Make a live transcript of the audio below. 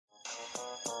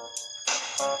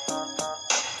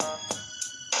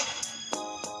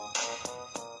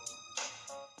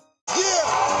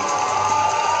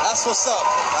what's up.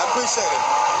 I appreciate it.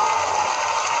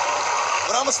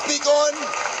 What I'm going to speak on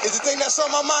is the thing that's on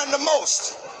my mind the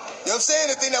most. You know what I'm saying?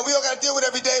 The thing that we all got to deal with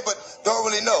every day, but don't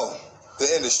really know.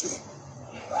 The industry.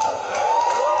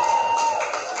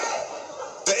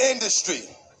 The industry.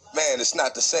 Man, it's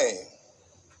not the same.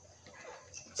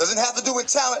 Doesn't have to do with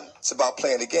talent. It's about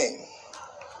playing the game.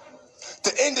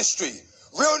 The industry.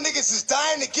 Real niggas is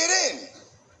dying to get in.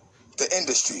 The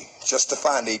industry. Just to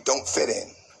find they don't fit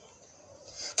in.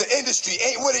 The industry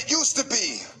ain't what it used to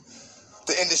be.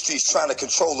 The industry's trying to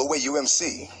control the way you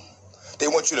MC. They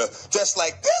want you to dress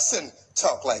like this and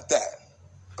talk like that.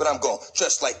 But I'm going to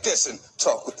dress like this and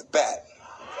talk with the bat.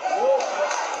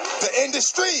 The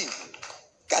industry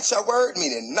got your word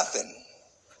meaning nothing.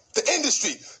 The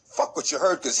industry, fuck what you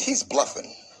heard because he's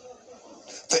bluffing.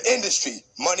 The industry,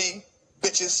 money,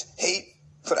 bitches, hate,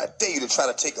 but I dare you to try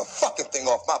to take a fucking thing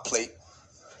off my plate.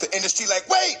 The industry like,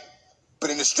 wait, but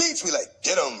in the streets we like,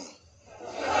 get 'em.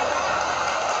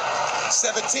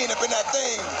 17 up in that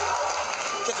thing,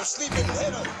 catch 'em sleeping,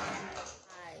 hit 'em.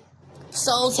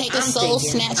 Soul Taker, Soul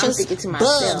Snatchers,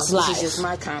 Bugs Life. This is just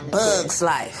my comment. Bugs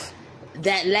Life.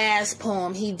 That last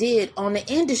poem he did on the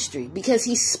industry because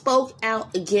he spoke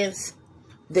out against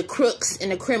the crooks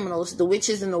and the criminals, the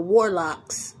witches and the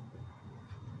warlocks,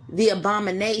 the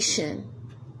abomination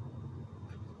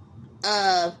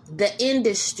of the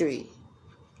industry.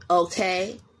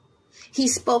 Okay? He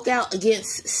spoke out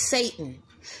against Satan,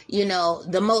 you know,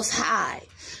 the Most High.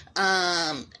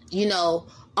 You know,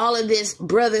 all of this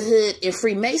brotherhood and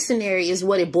Freemasonry is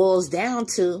what it boils down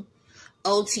to.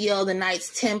 OTO, the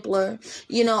Knights Templar,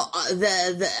 you know,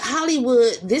 the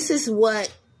Hollywood, this is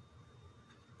what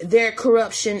their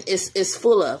corruption is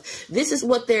full of. This is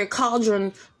what their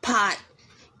cauldron pot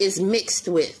is mixed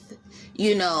with,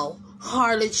 you know,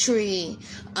 harlotry,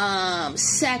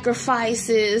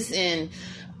 sacrifices, and,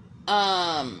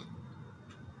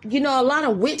 you know, a lot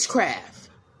of witchcraft,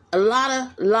 a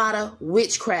lot of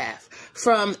witchcraft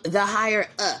from the higher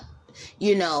up,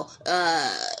 you know.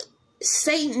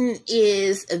 Satan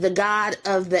is the god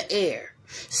of the air.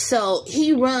 So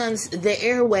he runs the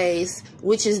airways,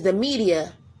 which is the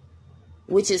media,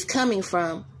 which is coming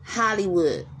from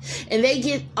Hollywood. And they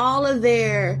get all of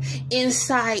their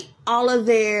insight, all of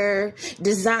their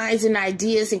designs and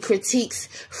ideas and critiques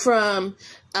from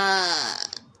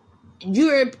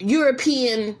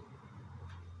European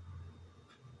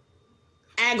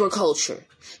agriculture.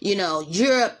 You know,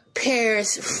 Europe,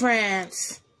 Paris,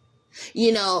 France,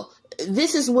 you know,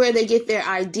 this is where they get their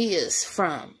ideas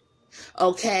from.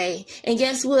 Okay. And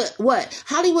guess what?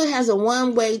 Hollywood has a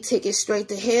one-way ticket straight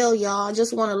to hell, y'all. I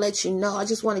just want to let you know. I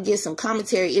just want to give some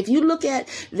commentary. If you look at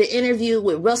the interview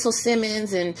with Russell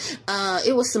Simmons and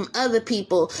it was some other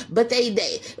people, but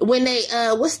when they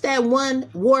what's that one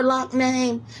warlock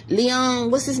name?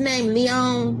 Leon, what's his name?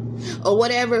 Leon or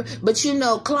whatever. But you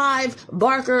know, Clive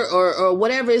Barker or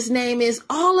whatever his name is,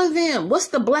 all of them. What's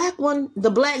the black one?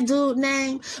 The black dude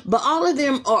name? But all of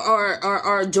them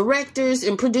are directors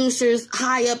and producers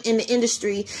high up in the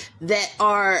industry that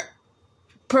are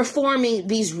performing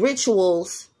these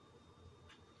rituals,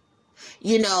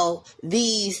 you know,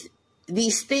 these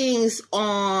things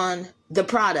on the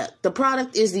product. The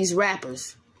product is these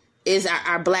rappers, is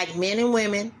our black men and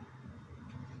women,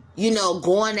 you know,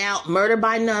 going out, murder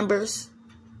by numbers,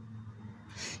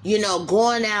 you know,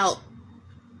 going out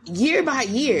year by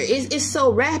year. It's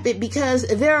so rapid because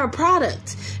they're a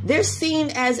product. They're seen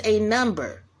as a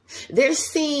number. They're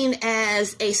seen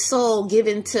as a soul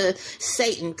given to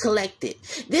Satan, collected.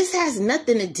 This has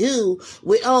nothing to do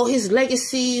with, oh, his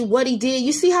legacy, what he did.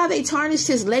 You see how they tarnished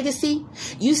his legacy?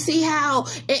 You see how,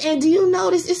 and do you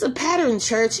notice it's a pattern,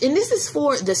 church? And this is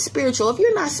for the spiritual. If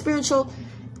you're not spiritual,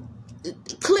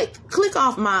 click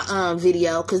off my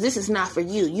video, because this is not for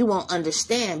you. You won't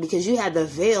understand because you have the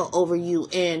veil over you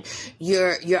and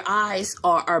your eyes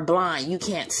are blind. You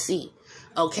can't see.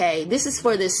 Okay, this is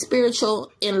for the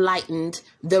spiritual enlightened,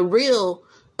 the real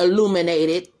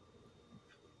illuminated,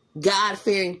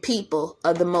 God-fearing people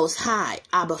of the Most High,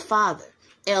 Abba Father,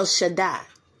 El Shaddai.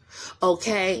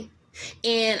 Okay,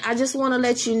 and I just want to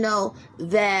let you know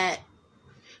that,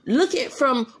 look at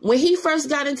from when he first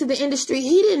got into the industry,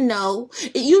 he didn't know.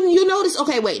 You notice,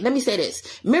 okay, wait, let me say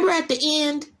this. Remember at the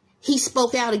end, he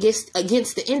spoke out against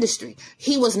the industry.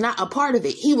 He was not a part of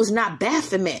it. He was not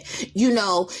Baphomet. You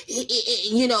know,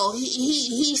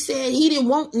 he said he didn't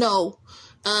want no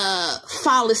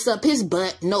phallus up his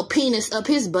butt, no penis up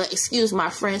his butt. Excuse my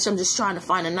French. I'm just trying to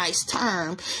find a nice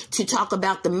term to talk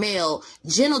about the male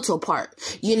genital part,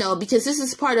 you know, because this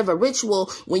is part of a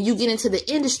ritual. When you get into the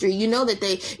industry, you know that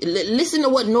they listen to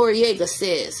what Noriega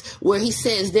says, where he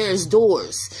says there's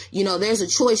doors, you know, there's a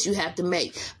choice you have to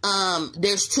make.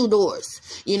 There's two doors,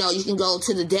 you know, you can go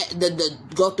to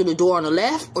go through the door on the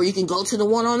left, or you can go to the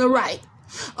one on the right.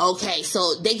 Okay,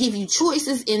 so they give you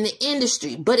choices in the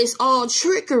industry, but it's all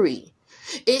trickery.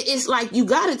 It's like you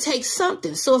got to take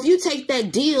something. So if you take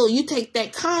that deal, you take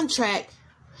that contract,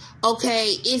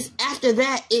 okay, it's after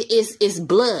that, it's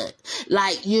blood.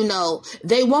 Like, you know,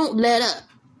 they won't let up.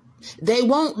 They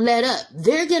won't let up.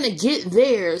 They're going to get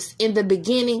theirs in the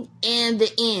beginning and the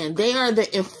end. They are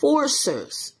the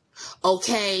enforcers.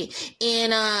 Okay,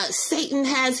 and Satan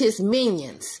has his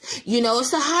minions. You know,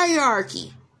 it's a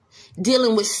hierarchy.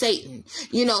 Dealing with Satan,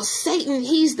 you know, Satan,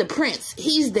 he's the prince,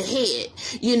 he's the head,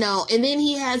 you know, and then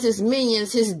he has his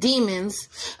minions, his demons,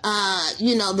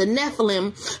 you know, the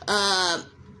Nephilim,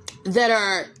 that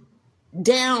are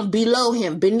down below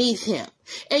him, beneath him.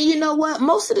 And you know what?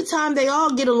 Most of the time they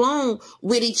all get along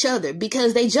with each other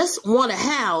because they just want to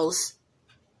house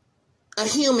a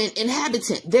human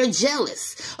inhabitant. They're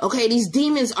jealous. Okay. These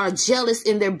demons are jealous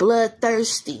and they're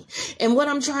bloodthirsty. And what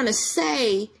I'm trying to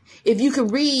say, if you can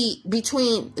read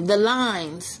between the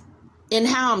lines in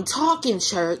how I'm talking,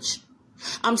 church,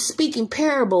 I'm speaking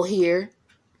parable here,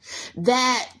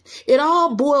 that it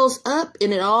all boils up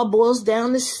and it all boils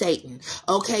down to Satan.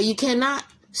 Okay, you cannot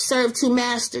serve two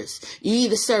masters. You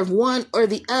either serve one or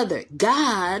the other.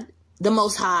 God, the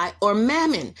Most High, or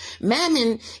Mammon.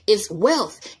 Mammon is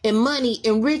wealth and money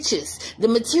and riches, the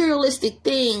materialistic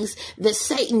things that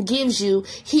Satan gives you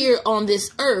here on this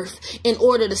earth in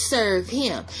order to serve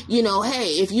him. You know,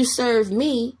 hey, if you serve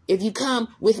me, if you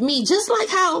come with me, just like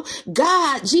how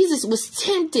Jesus was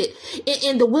tempted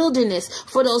in the wilderness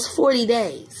for those 40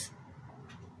 days.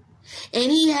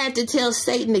 And he had to tell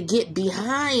Satan to get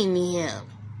behind him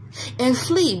and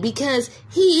flee, because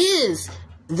he is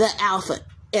the Alpha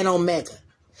and Omega,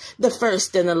 the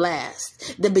first and the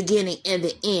last, the beginning and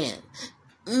the end.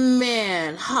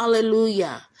 Man,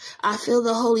 hallelujah. I feel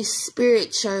the Holy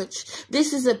Spirit, church.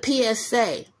 This is a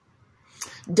PSA.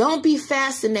 Don't be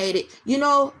fascinated, you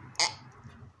know,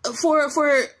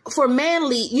 for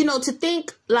manly, you know, to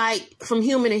think like from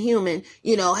human to human,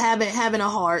 you know, having a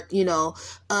heart, you know,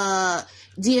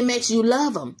 DMX, you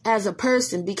love him as a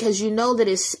person because you know that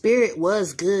his spirit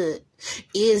was good.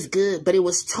 Is good, but it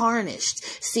was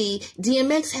tarnished. See,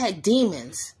 DMX had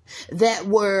demons that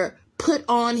were put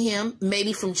on him,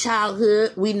 maybe from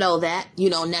childhood. We know that, you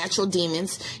know, natural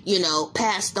demons, you know,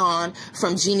 passed on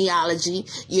from genealogy,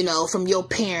 you know, from your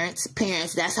parents.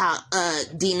 That's how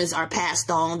demons are passed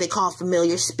on. They call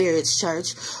familiar spirits,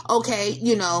 church. Okay,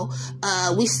 you know,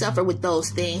 we suffer with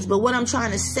those things. But what I'm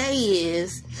trying to say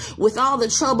is, with all the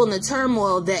trouble and the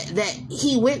turmoil that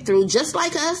he went through, just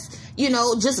like us, you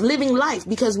know, just living life,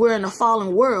 because we're in a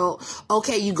fallen world.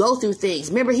 Okay, you go through things.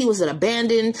 Remember, he was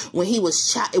abandoned when he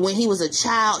was a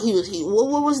child.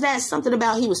 What was that? Something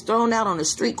about he was thrown out on the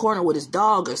street corner with his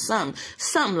dog or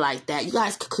something like that. You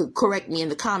guys could correct me in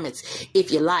the comments if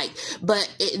you like. But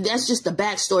that's just the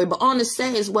backstory. But on the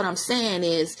say is what I'm saying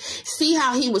is, see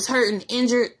how he was hurt and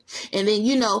injured, and then,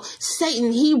 you know,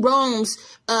 Satan, he roams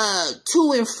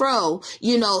to and fro,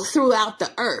 you know, throughout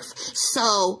the earth.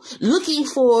 So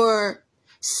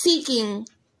seeking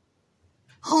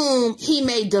whom he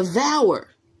may devour.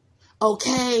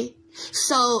 Okay.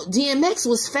 So DMX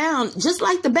was found, just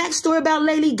like the backstory about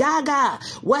Lady Gaga.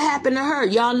 What happened to her?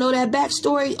 Y'all know that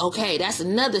backstory? Okay, that's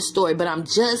another story, but I'm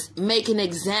just making an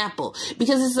example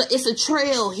because it's a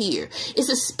trail here. It's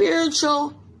a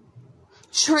spiritual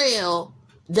trail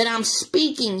that I'm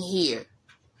speaking here.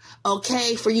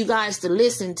 Okay, for you guys to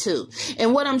listen to.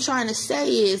 And what I'm trying to say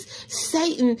is,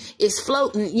 Satan is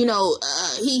floating, you know,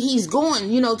 he's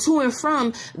going, you know, to and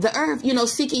from the earth, you know,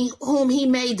 seeking whom he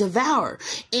may devour.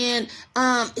 And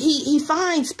he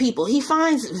finds people, he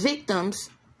finds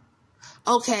victims.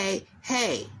 Okay,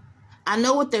 hey, I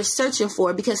know what they're searching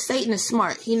for, because Satan is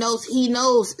smart. He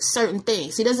knows certain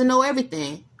things. He doesn't know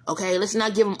everything. Okay, let's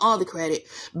not give him all the credit,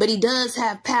 but he does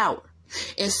have power.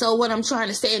 And so what I'm trying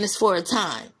to say, and it's for a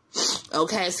time.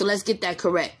 Okay, so let's get that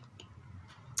correct.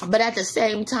 But at the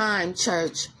same time,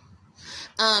 church,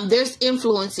 there's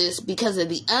influences because of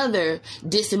the other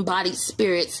disembodied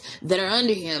spirits that are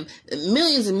under him.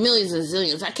 Millions and millions and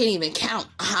zillions. I can't even count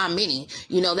how many.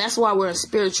 You know, that's why we're in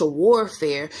spiritual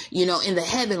warfare, you know, in the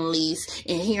heavenlies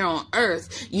and here on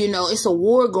earth. You know, it's a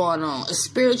war going on. A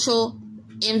spiritual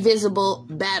invisible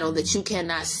battle that you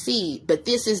cannot see. But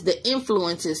this is the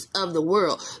influences of the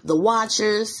world. The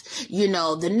Watchers, the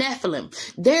Nephilim.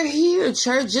 They're here,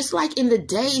 church, just like in the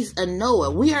days of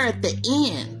Noah. We are at the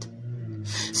end.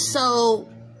 So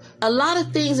a lot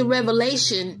of things in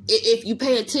Revelation, if you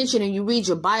pay attention and you read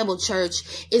your Bible,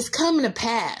 church, is coming to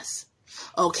pass.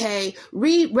 Okay?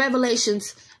 Read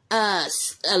Revelations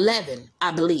 11,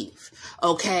 I believe.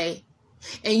 Okay?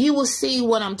 And you will see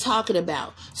what I'm talking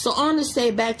about. So on to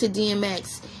say back to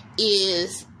DMX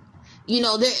is,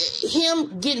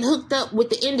 him getting hooked up with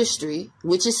the industry,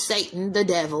 which is Satan, the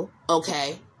devil.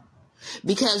 Okay?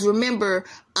 Because remember,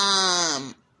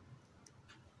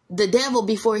 the devil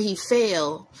before he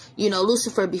fell,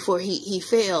 Lucifer before he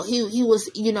fell, he was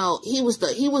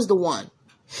the one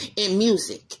in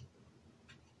music.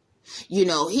 He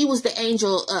was the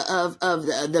angel of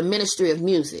the ministry of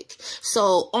music.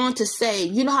 So on to say,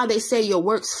 how they say your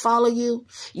works follow you?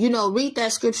 Read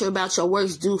that scripture about your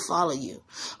works do follow you.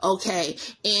 Okay.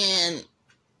 And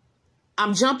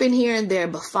I'm jumping here and there,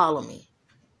 but follow me.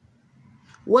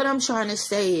 What I'm trying to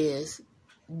say is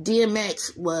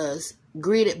DMX was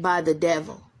greeted by the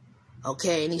devil.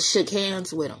 Okay. And he shook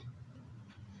hands with him.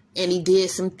 And he did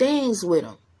some things with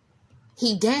him.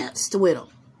 He danced with him.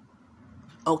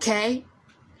 Okay?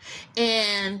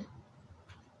 And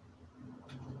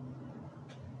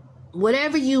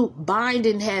whatever you bind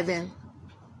in heaven,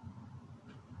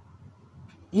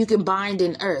 you can bind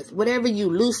in earth. Whatever you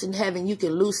loose in heaven, you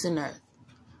can loose in earth.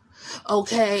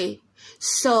 Okay?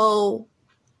 So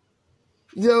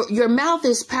your mouth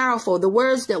is powerful. The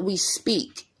words that we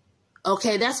speak.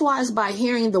 Okay? That's why it's by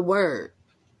hearing the word.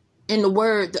 And the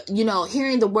word,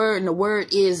 hearing the word, and the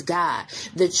word is God,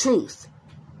 the truth.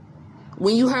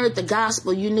 When you heard the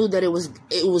gospel, you knew that it was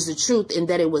the truth and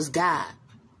that it was God.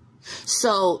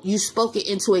 So you spoke it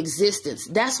into existence.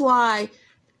 That's why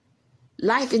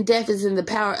life and death is in the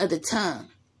power of the tongue.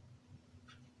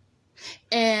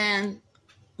 And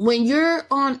when you're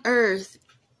on earth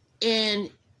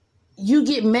and you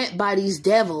get met by these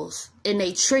devils and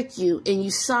they trick you and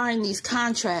you sign these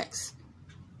contracts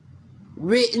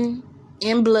written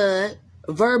in blood,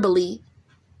 verbally,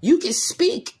 you can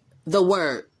speak the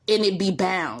word. And it be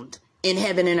bound in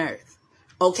heaven and earth.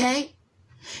 Okay?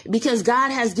 Because God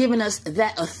has given us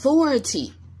that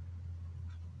authority.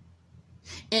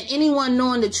 And anyone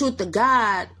knowing the truth of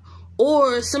God,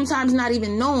 or sometimes not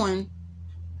even knowing,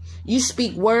 you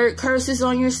speak word curses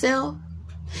on yourself.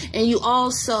 And you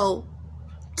also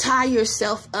tie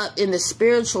yourself up in the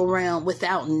spiritual realm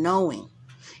without knowing.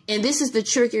 And this is the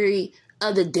trickery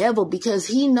of the devil, because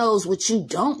he knows what you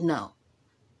don't know.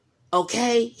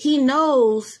 Okay? He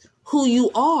knows who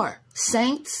you are,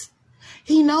 saints.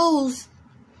 He knows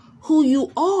who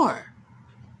you are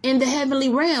in the heavenly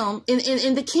realm,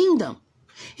 in the kingdom.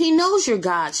 He knows you're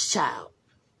God's child.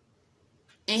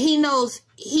 And he knows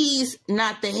he's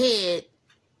not the head.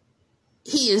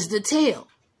 He is the tail.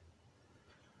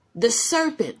 The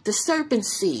serpent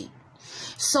seed.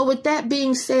 So with that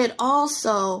being said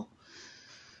also,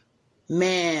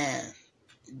 man,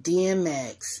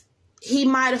 DMX, he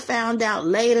might have found out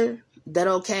later that,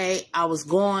 okay, I was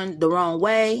going the wrong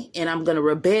way and I'm going to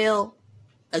rebel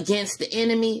against the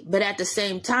enemy. But at the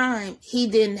same time, he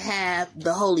didn't have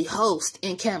the Holy Host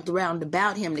encamped round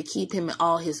about him to keep him in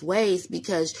all his ways,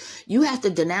 because you have to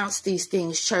denounce these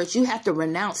things, church. You have to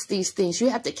renounce these things. You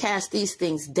have to cast these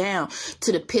things down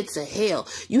to the pits of hell.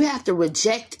 You have to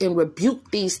reject and rebuke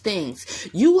these things.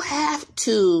 You have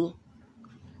to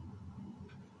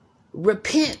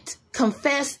repent,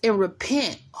 confess and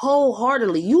repent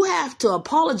wholeheartedly. You have to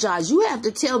apologize. You have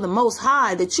to tell the Most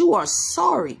High that you are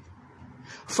sorry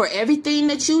for everything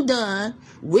that you've done,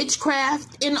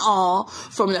 witchcraft and all,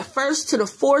 from the first to the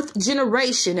fourth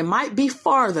generation. It might be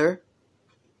farther.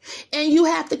 And you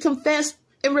have to confess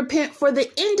and repent for the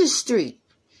industry,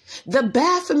 the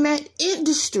Baphomet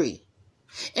industry,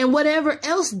 and whatever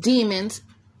else demons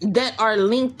that are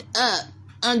linked up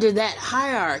under that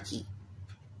hierarchy.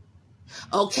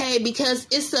 Okay, because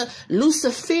it's a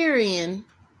Luciferian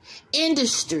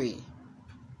industry.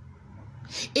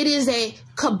 It is a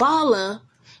Kabbalah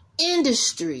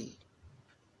industry.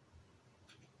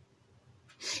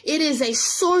 It is a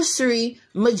sorcery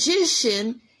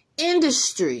magician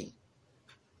industry.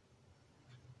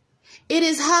 It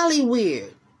is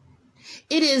Hollywood.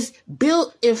 It is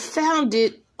built and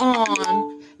founded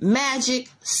on magic,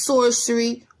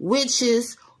 sorcery,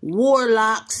 witches,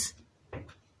 warlocks,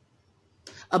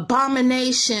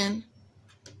 abomination,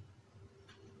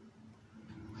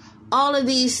 all of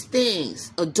these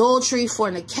things, adultery,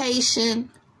 fornication,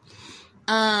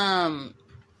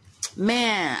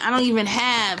 Man, I don't even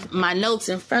have my notes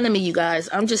in front of me, you guys.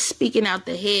 I'm just speaking out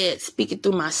the head, speaking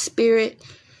through my spirit,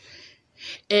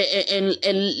 and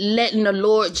letting the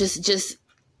Lord just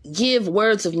give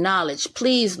words of knowledge.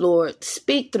 Please, Lord,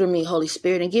 speak through me, Holy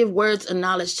Spirit, and give words of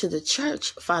knowledge to the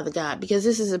church, Father God, because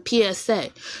this is a PSA.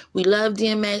 We love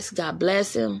DMX. God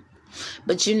bless him.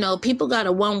 But, you know, people got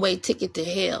a one-way ticket to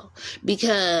hell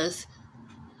because,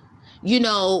 you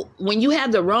know, when you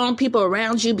have the wrong people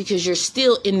around you because you're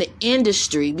still in the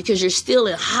industry, because you're still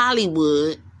in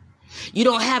Hollywood, you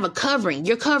don't have a covering.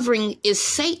 Your covering is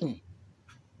Satan.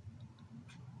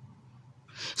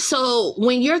 So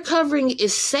when your covering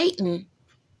is Satan,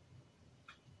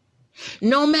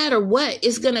 no matter what,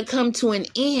 it's going to come to an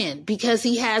end because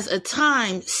he has a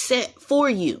time set for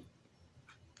you.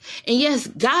 And yes,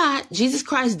 God, Jesus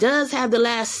Christ, does have the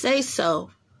last say so.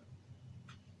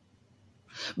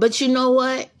 But you know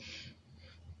what?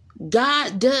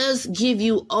 God does give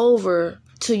you over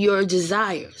to your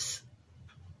desires.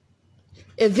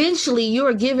 Eventually,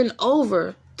 you're given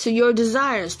over to your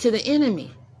desires, to the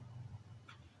enemy.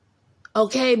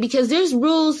 Okay, because there's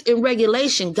rules and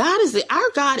regulation. Our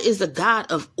God is a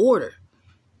God of order.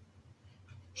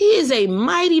 He is a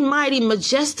mighty, mighty,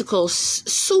 majestical,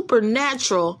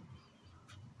 supernatural,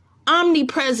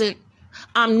 omnipresent,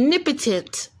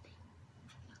 omnipotent,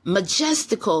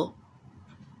 majestical,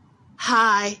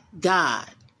 high God.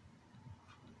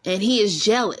 And he is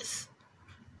jealous.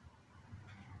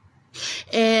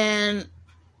 And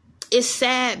it's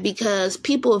sad because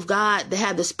people of God that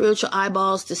have the spiritual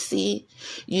eyeballs to see,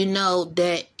 you know,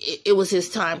 that it was his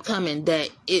time coming, that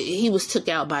he was took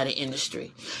out by the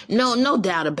industry. No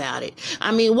doubt about it.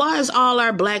 I mean, why is all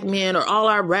our black men or all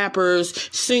our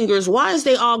rappers, singers, why is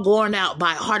they all going out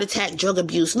by heart attack, drug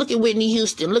abuse? Look at Whitney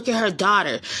Houston. Look at her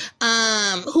daughter.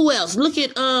 Who else? Look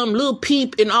at Lil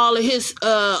Peep and all of his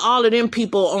all of them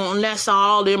people on that side,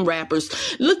 all them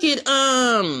rappers. Look at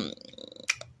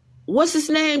what's his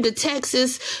name? The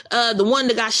Texas, the one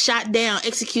that got shot down,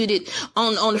 executed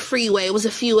on the freeway. It was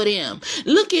a few of them.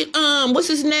 Look at, what's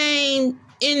his name?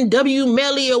 N.W.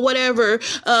 Melly or whatever.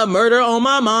 Murder on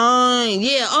my mind.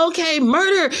 Yeah, okay.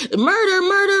 Murder.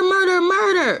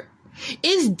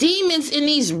 It's demons in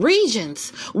these regions.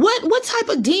 What type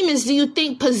of demons do you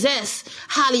think possess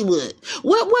Hollywood?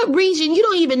 What region? You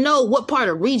don't even know what part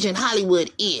of region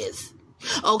Hollywood is.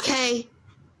 Okay?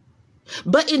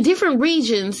 But in different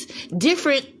regions,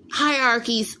 different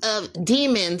hierarchies of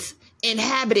demons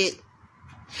inhabited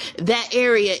that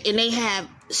area, and they have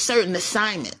certain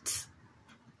assignments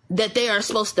that they are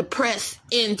supposed to press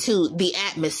into the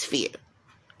atmosphere,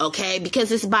 okay?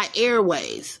 Because it's by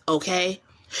airways, okay?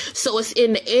 So it's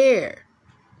in the air.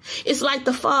 It's like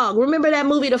The Fog. Remember that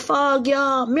movie, The Fog,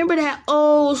 y'all? Remember that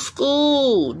old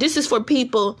school? This is for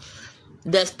people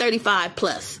that's 35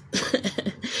 plus.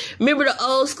 Remember the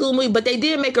old school movie? But they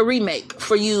did make a remake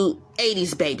for you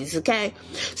 80s babies, okay?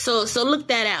 So look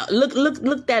that out.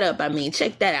 Look that up. I mean,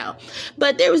 check that out.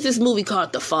 But there was this movie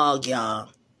called The Fog, y'all.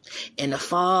 And the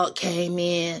fog came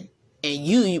in.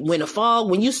 And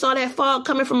when you saw that fog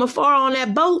coming from afar on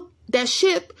that boat, that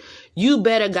ship, you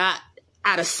better got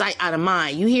out of sight, out of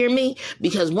mind. You hear me?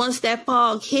 Because once that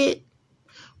fog hit,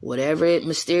 whatever it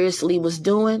mysteriously was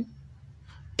doing,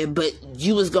 but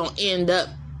you was going to end up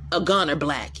a goner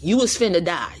black. You was finna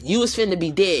die. You was finna be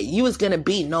dead. You was going to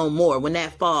be no more when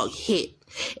that fog hit.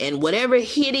 And whatever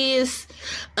hit is,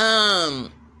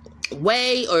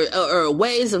 way or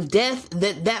ways of death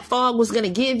that fog was going to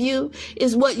give you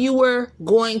is what you were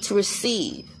going to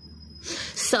receive.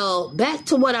 So back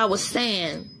to what I was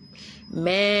saying,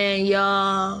 man,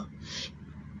 y'all,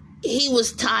 he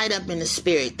was tied up in the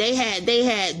spirit. They had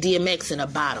DMX in a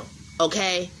bottle.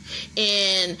 Okay,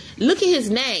 and look at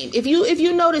his name. If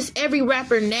you notice, every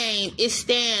rapper name is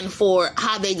stand for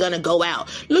how they gonna go out.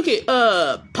 Look at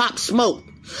Pop Smoke.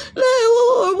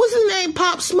 What's his name?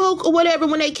 Pop Smoke or whatever.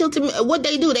 When they killed him, what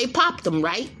they do? They popped them,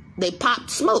 right? They popped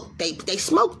smoke. They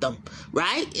smoked them,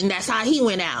 right? And that's how he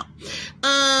went out.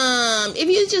 If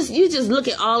you just look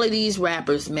at all of these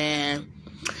rappers, man.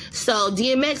 So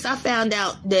DMX, I found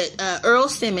out that Earl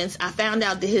Simmons, I found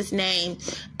out that his name,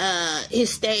 his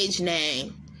stage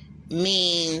name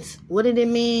means, what did it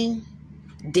mean?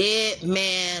 Dead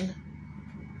man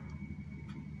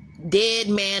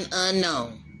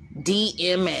unknown.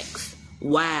 DMX.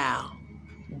 Wow.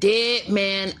 Dead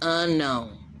man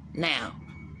unknown. Now,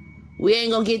 we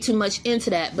ain't gonna get too much into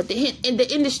that, but the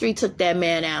industry took that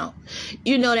man out.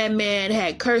 You know, that man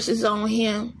had curses on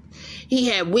him. He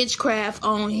had witchcraft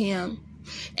on him.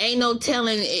 Ain't no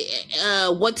telling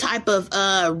what type of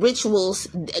rituals,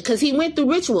 because he went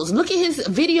through rituals. Look at his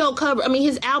video cover,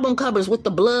 his album covers with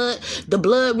the blood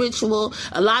ritual.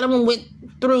 A lot of them went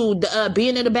through the,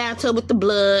 being in the bathtub with the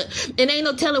blood. And ain't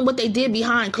no telling what they did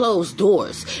behind closed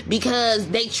doors, because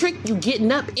they trick you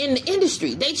getting up in the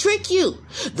industry. They trick you.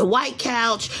 The white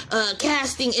couch,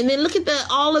 casting, and then look at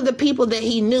all of the people that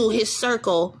he knew, his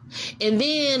circle. And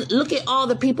then look at all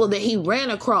the people that he ran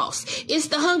across. It's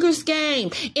the Hunger Game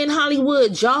in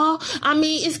Hollywood, y'all.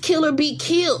 It's kill or be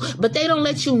killed. But they don't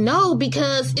let you know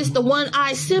because it's the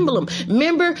one-eye symbol.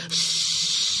 Remember?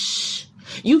 Shh.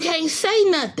 You can't say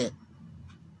nothing.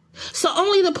 So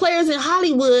only the players in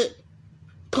Hollywood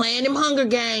playing them Hunger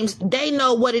Games, they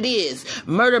know what it is.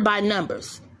 Murder by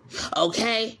numbers.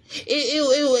 Okay?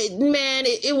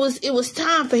 It was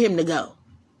time for him to go.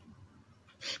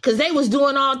 Because they was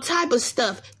doing all type of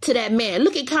stuff to that man.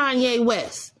 Look at Kanye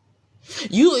West.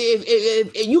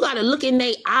 If you got to look in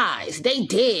their eyes. They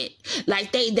dead.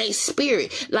 Like they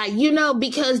spirit. Like,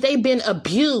 because they've been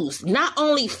abused. Not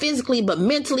only physically, but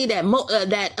mentally. That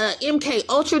MK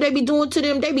Ultra they be doing to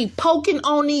them. They be poking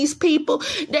on these people.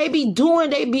 They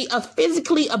be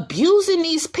physically abusing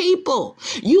these people.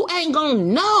 You ain't gonna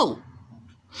know.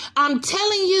 I'm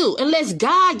telling you, unless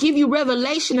God give you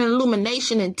revelation and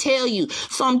illumination and tell you.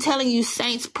 So I'm telling you,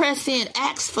 saints, press in,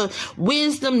 ask for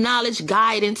wisdom, knowledge,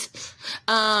 guidance.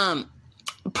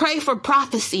 Pray for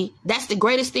prophecy. That's the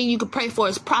greatest thing you could pray for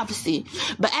is prophecy.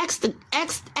 But ask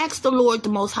the Lord the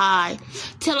Most High.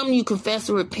 Tell him you confess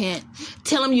and repent.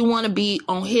 Tell him you want to be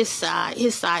on his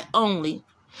side only.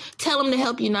 Tell him to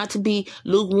help you not to be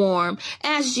lukewarm.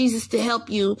 Ask Jesus to help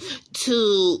you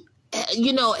to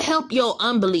help your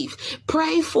unbelief.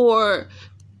 Pray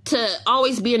to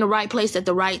always be in the right place at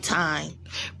the right time.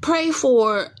 Pray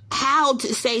for how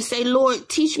to say, Lord,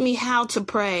 teach me how to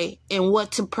pray and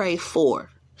what to pray for.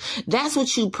 That's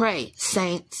what you pray,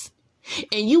 saints.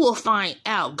 And you will find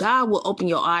out. God will open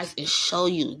your eyes and show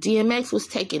you. DMX was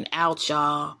taken out,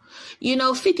 y'all.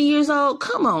 50 years old.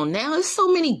 Come on now. There's so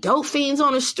many dope fiends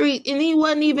on the street. And he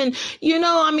wasn't even,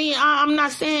 I'm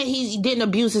not saying he didn't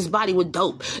abuse his body with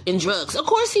dope and drugs. Of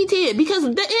course he did. Because the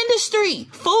industry,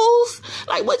 fools.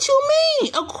 Like, what you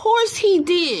mean? Of course he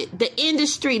did. The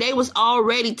industry, they was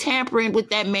already tampering with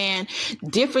that man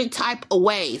different type of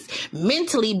ways.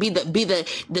 Mentally, be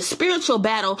the spiritual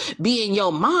battle be in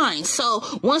your mind. So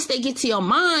once they get to your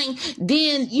mind,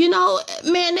 then,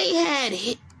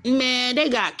 they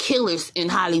got killers in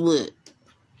Hollywood.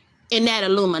 In that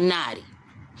Illuminati.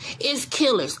 It's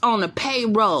killers on the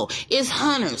payroll. It's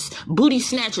hunters, booty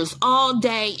snatchers all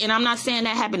day. And I'm not saying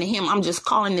that happened to him. I'm just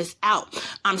calling this out.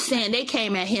 I'm saying they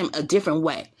came at him a different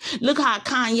way. Look how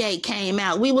Kanye came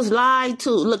out. We was lied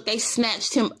to. Look, they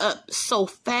snatched him up so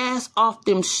fast off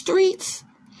them streets.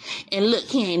 And look,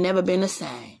 he ain't never been the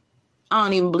same. I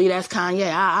don't even believe that's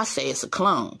Kanye. I say it's a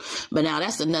clone. But now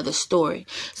that's another story.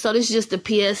 So this is just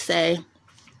a PSA.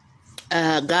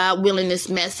 God willing, this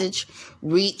message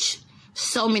reach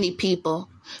so many people.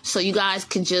 So you guys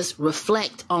can just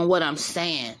reflect on what I'm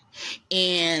saying.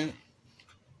 And,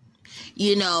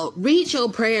 read your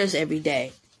prayers every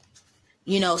day.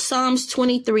 Psalms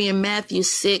 23 and Matthew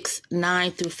 6,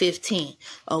 9 through 15.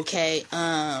 Okay.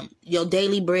 Your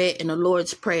daily bread and the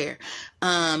Lord's Prayer.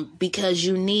 Because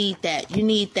you need that. You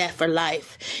need that for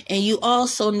life. And you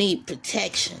also need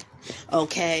protection.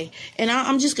 Okay. And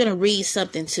I'm just going to read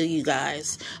something to you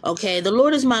guys. Okay. The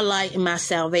Lord is my light and my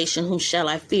salvation. Whom shall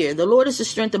I fear? The Lord is the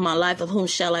strength of my life. Of whom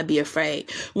shall I be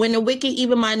afraid? When the wicked,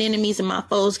 even mine enemies and my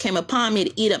foes came upon me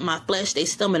to eat up my flesh, they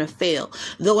stumbled and fell.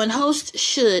 Though an host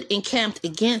should encamp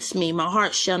against me, my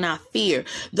heart shall not fear.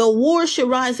 Though war should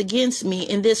rise against me,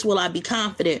 in this will I be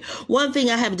confident. One thing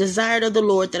I have desired of the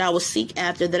Lord, that I will seek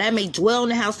after, that I may dwell in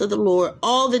the house of the Lord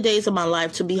all the days of my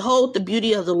life, to behold the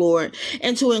beauty of the Lord,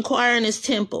 and to inquire in his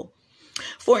temple.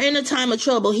 For in a time of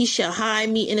trouble he shall hide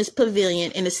me in his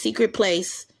pavilion, in the secret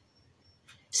place.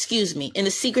 In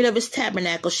the secret of his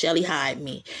tabernacle shall he hide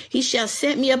me. He shall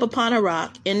set me up upon a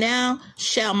rock, and now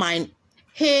shall mine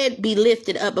head be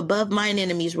lifted up above mine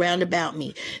enemies round about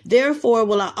me. Therefore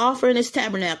will I offer in his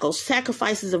tabernacle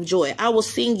sacrifices of joy. I will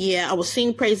sing, I will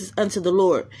sing praises unto the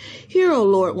Lord. Hear, O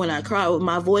Lord, when I cry with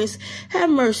my voice. Have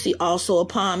mercy also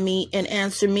upon me, and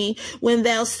answer me. When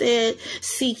thou said,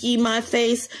 seek ye my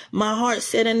face, my heart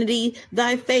said unto thee,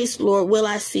 thy face, Lord, will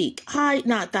I seek. Hide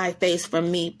not thy face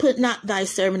from me. Put not thy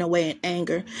servant away in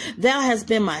anger. Thou hast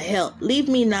been my help. Leave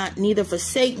me not, neither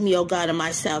forsake me, O God of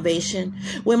my salvation.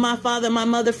 When my father and my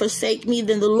mother forsake me,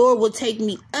 then the Lord will take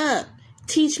me up.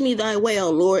 Teach me thy way, O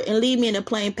Lord, and lead me in a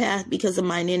plain path because of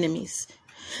mine enemies.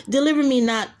 Deliver me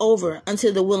not over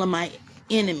unto the will of my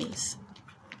enemies.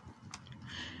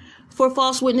 For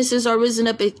false witnesses are risen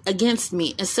up against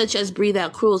me, and such as breathe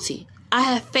out cruelty. I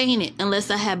have fainted unless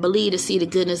I had believed to see the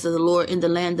goodness of the Lord in the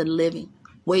land of the living.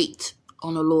 Wait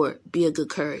on the Lord, be of good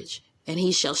courage, and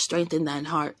he shall strengthen thine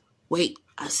heart. Wait,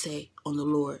 I say, on the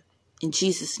Lord, in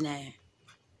Jesus' name.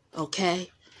 Okay?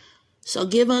 So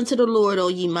give unto the Lord, O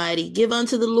ye mighty. Give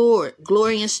unto the Lord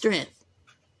glory and strength.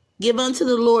 Give unto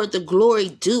the Lord the glory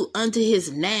due unto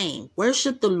his name.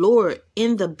 Worship the Lord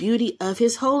in the beauty of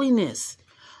his holiness.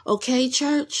 Okay,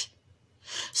 church?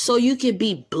 So you can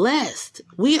be blessed.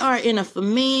 We are in a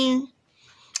famine.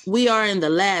 We are in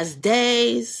the last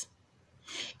days.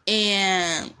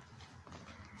 And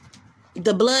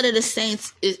the blood of the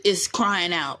saints is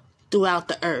crying out throughout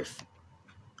the earth.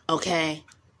 Okay?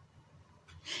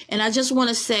 And I just want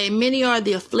to say, many are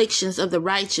the afflictions of the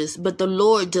righteous, but the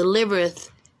Lord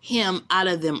delivereth him out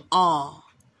of them all.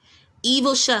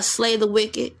 Evil shall slay the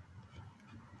wicked,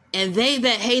 and they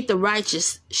that hate the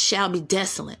righteous shall be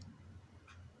desolate.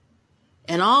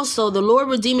 And also the Lord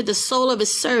redeemeth the soul of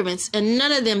his servants, and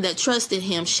none of them that trust in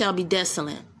him shall be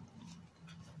desolate.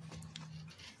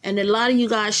 And a lot of you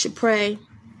guys should pray,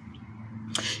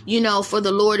 for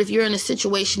the Lord, if you're in a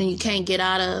situation and you can't get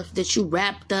out of, that you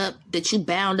wrapped up, that you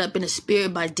bound up in the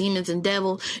spirit by demons and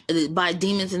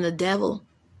the devil.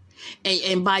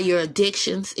 And by your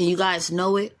addictions, and you guys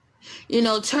know it,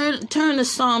 turn to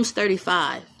Psalms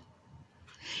 35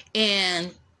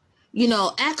 and,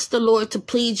 ask the Lord to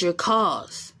plead your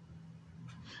cause.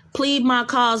 Plead my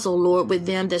cause, O Lord, with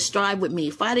them that strive with me.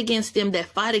 Fight against them that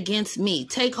fight against me.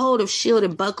 Take hold of shield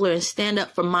and buckler and stand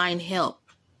up for mine help.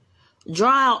 Draw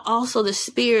out also the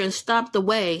spear and stop the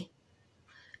way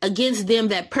against them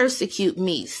that persecute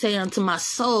me. Say unto my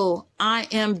soul, I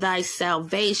am thy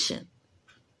salvation.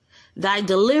 Thy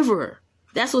deliverer.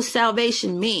 That's what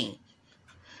salvation means.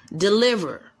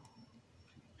 Deliverer.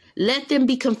 Let them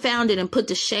be confounded and put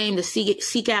to shame to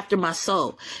seek after my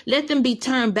soul. Let them be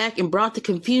turned back and brought to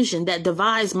confusion that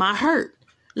devise my hurt.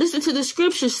 Listen to the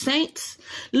scriptures, saints.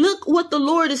 Look what the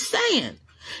Lord is saying.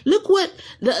 Look what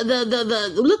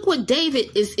look what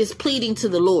David is pleading to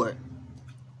the Lord.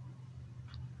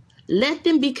 Let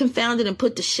them be confounded and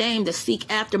put to shame that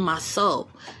seek after my soul.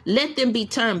 Let them be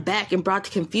turned back and brought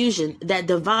to confusion that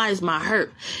devise my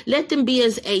hurt. Let them be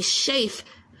as a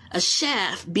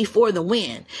shaft before the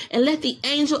wind, and let the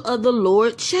angel of the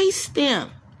Lord chase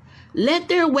them. Let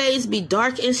their ways be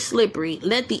dark and slippery.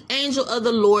 Let the angel of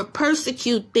the Lord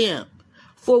persecute them.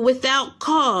 For without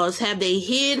cause have they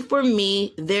hid for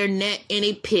me their net in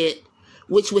a pit,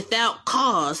 which without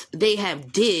cause they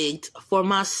have digged for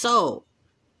my soul.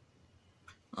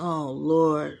 Oh,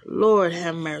 Lord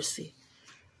have mercy.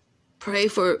 Pray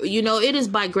for, it is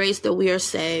by grace that we are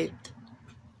saved.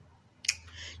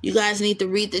 You guys need to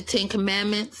read the 10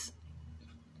 Commandments.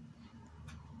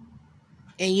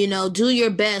 And, do your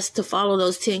best to follow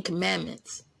those 10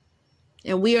 Commandments.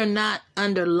 And we are not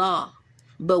under law,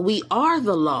 but we are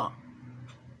the law.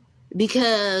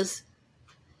 Because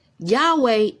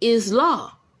Yahweh is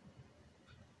law.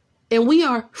 And we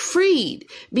are freed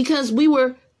because we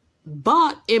were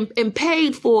bought and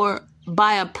paid for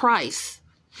by a price,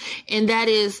 and that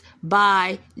is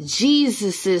by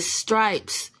Jesus's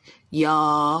stripes,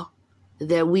 y'all,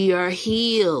 that we are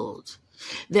healed,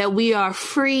 that we are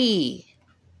free.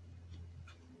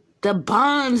 The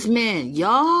bondsman,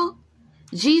 y'all,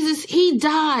 Jesus, he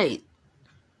died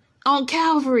on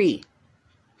Calvary.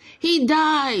 He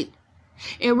died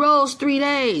and rose 3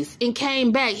 days and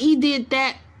came back. He did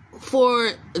that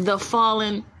for the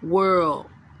fallen world.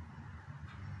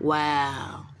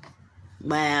 Wow.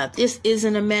 If this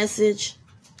isn't a message,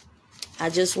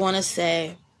 I just want to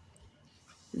say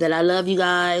that I love you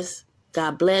guys.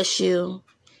 God bless you.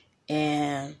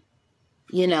 And,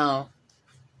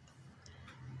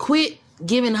 quit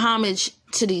giving homage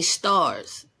to these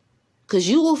stars, because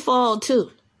you will fall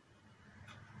too.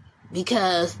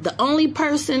 Because the only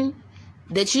person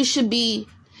that you should be,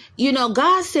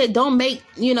 God said, don't make,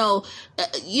 don't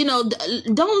lean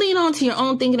on to your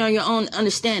own thinking or your own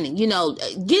understanding.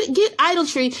 Get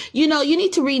idolatry. You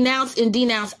need to renounce and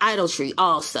denounce idolatry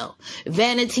also.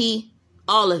 Vanity,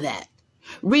 all of that.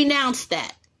 Renounce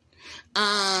that.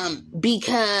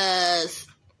 Because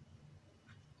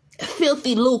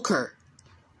filthy lucre.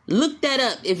 Look that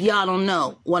up if y'all don't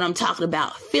know what I'm talking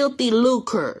about. Filthy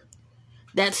lucre.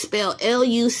 That's spelled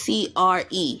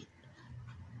Lucre.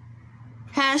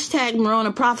 Hashtag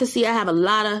MARONAPROPHECY. I have a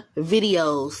lot of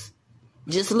videos,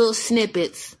 just little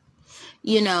snippets,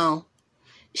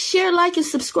 Share, like, and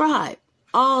subscribe.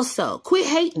 Also, quit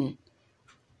hating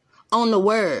on the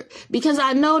word, because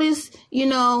I noticed, you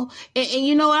know, and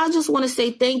you know, I just want to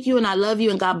say thank you and I love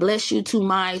you and God bless you to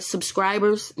my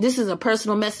subscribers. This is a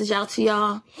personal message out to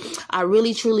y'all. I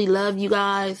really, truly love you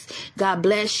guys. God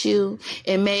bless you,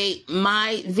 and may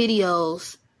my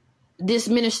videos, this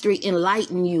ministry,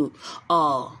 enlighten you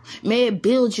all. May it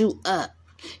build you up.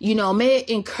 You know, may it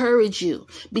encourage you,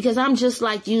 because I'm just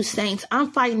like you, saints.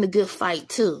 I'm fighting the good fight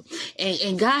too.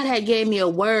 And God had gave me a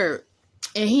word,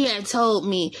 and he had told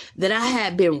me that I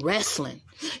had been wrestling.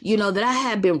 You know, that I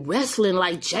had been wrestling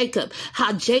like Jacob.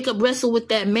 How Jacob wrestled with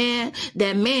that man.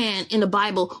 That man in the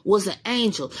Bible was an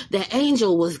angel. That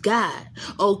angel was God.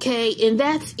 Okay. And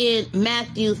that's in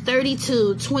Matthew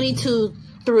 32:22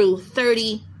 through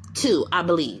 32, I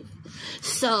believe.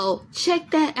 So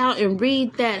check that out and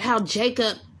read that, how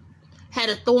Jacob had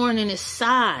a thorn in his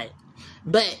side,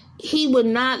 but he would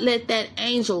not let that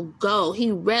angel go.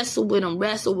 He wrestled with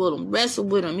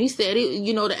him. He said,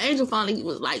 you know, the angel finally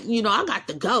was like, you know, I got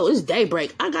to go. It's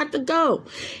daybreak. I got to go.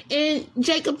 And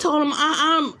Jacob told him,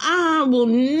 I will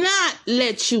not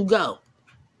let you go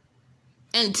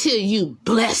until you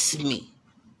bless me.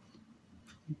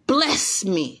 Bless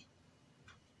me.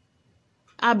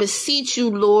 I beseech you,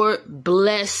 Lord,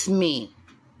 bless me.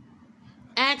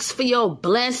 Ask for your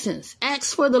blessings.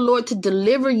 Ask for the Lord to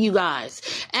deliver you guys.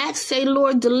 Say,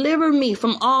 Lord, deliver me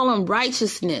from all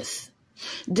unrighteousness.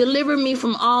 Deliver me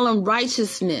from all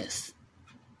unrighteousness.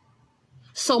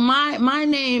 So my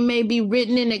name may be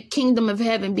written in the kingdom of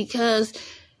heaven, because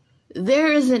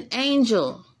there is an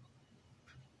angel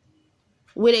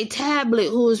with a tablet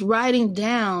who is writing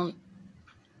down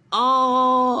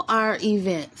all our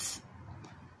events.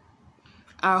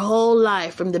 Our whole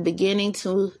life from the beginning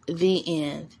to the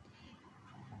end.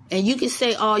 And you can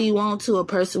say all you want to, a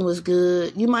person was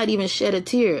good. You might even shed a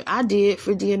tear. I did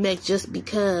for DMX, just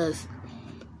because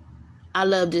I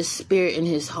loved his spirit and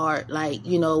his heart. Like,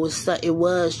 you know, it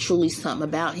was truly something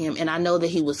about him. And I know that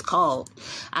he was called.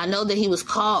 I know that he was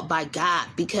called by God,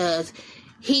 because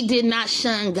he did not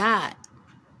shun God.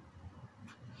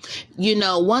 You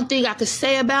know, one thing I could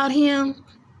say about him,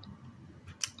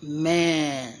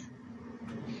 man,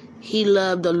 he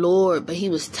loved the Lord, but he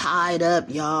was tied up,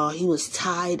 y'all. He was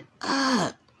tied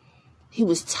up. He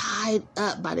was tied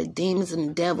up by the demons and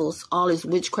the devils, all this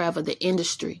witchcraft of the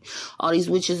industry, all these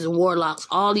witches and warlocks,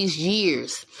 all these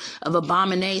years of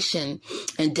abomination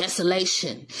and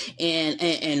desolation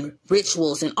and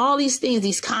rituals and all these things,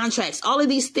 these contracts, all of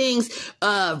these things,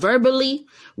 verbally,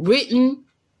 written,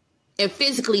 and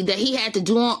physically, that he had to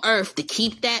do on earth to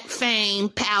keep that fame,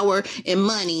 power, and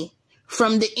money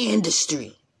from the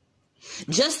industry.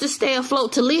 Just to stay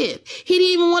afloat, to live. He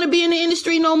didn't even want to be in the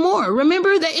industry no more.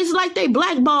 Remember that it's like they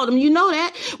blackballed him. You know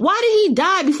that? Why did he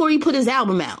die before he put his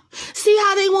album out? See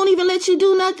how they won't even let you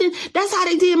do nothing? That's how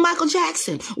they did Michael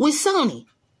Jackson with Sony.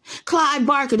 Clive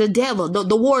Barker, the devil,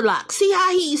 the warlock. See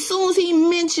how as soon as he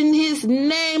mentioned his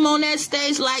name on that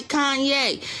stage like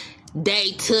Kanye,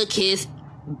 they took his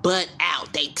butt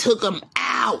out. They took him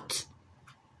out.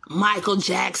 Michael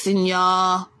Jackson,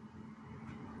 y'all.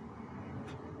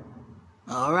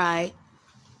 All right.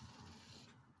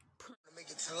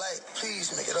 Make it to light,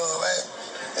 please make it all right.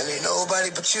 And ain't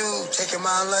nobody but you taking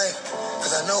my life.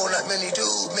 Cause I know not many do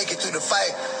make it through the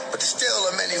fight, but there's still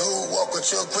are many who walk with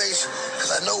your grace.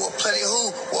 Cause I know of plenty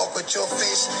who walk with your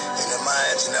face, in their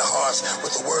minds and their hearts,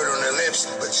 with the word on their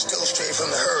lips, but still straight from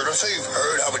the herd. I'm sure you've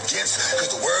heard how it gets,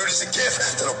 cause the word is a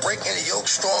gift that'll break any yoke,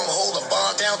 stronghold, or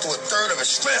bond down to a third of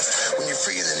its strength. When you're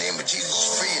free in the name of Jesus,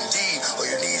 you're free indeed. All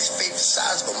you need is faith the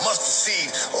size of a mustard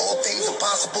seed. All things are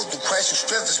possible through Christ who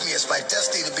strengthens me. It's my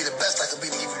destiny to be the best I can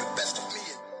be, to give you the best.